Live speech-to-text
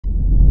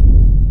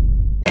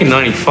back in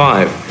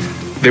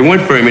 '95, there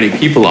weren't very many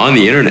people on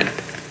the internet.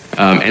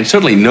 And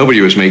certainly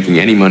nobody was making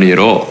any money at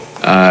all.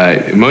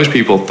 Most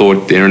people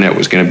thought the internet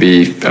was going to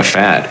be a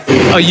fad.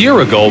 A year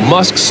ago,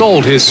 Musk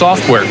sold his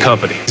software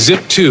company,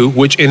 Zip2,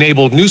 which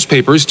enabled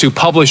newspapers to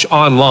publish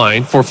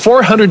online for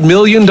 $400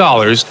 million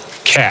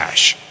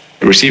cash.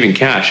 Receiving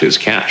cash is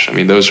cash. I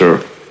mean, those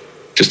are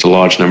just a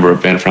large number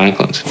of Ben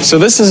Franklins. So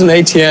this is an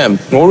ATM.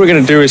 What we're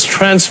going to do is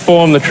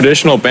transform the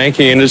traditional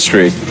banking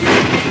industry.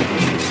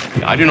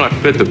 I do not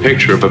fit the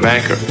picture of a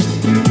banker.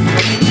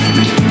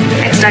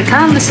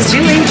 X.com, this is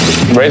Julie.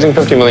 Raising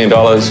 $50 million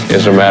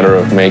is a matter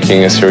of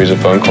making a series of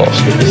phone calls,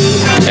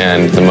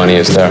 and the money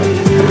is there.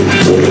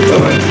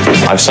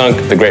 I've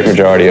sunk the great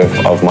majority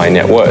of my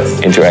net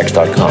worth into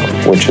X.com,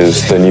 which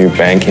is the new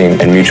banking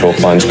and mutual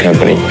funds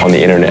company on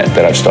the internet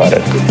that I've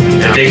started.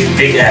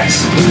 Big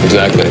X.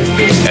 Exactly.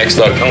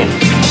 X.com.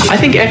 I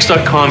think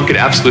X.com could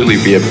absolutely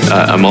be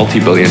a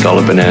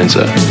multi-billion-dollar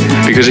bonanza,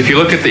 because if you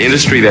look at the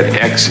industry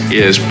that X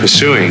is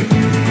pursuing,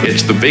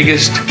 it's the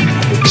biggest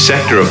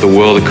sector of the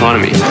world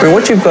economy. I mean,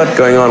 what you've got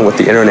going on with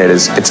the internet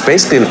is it's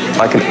basically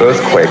like an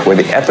earthquake where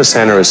the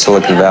epicenter is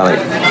Silicon Valley,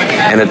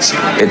 and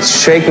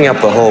it's shaking up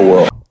the whole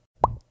world.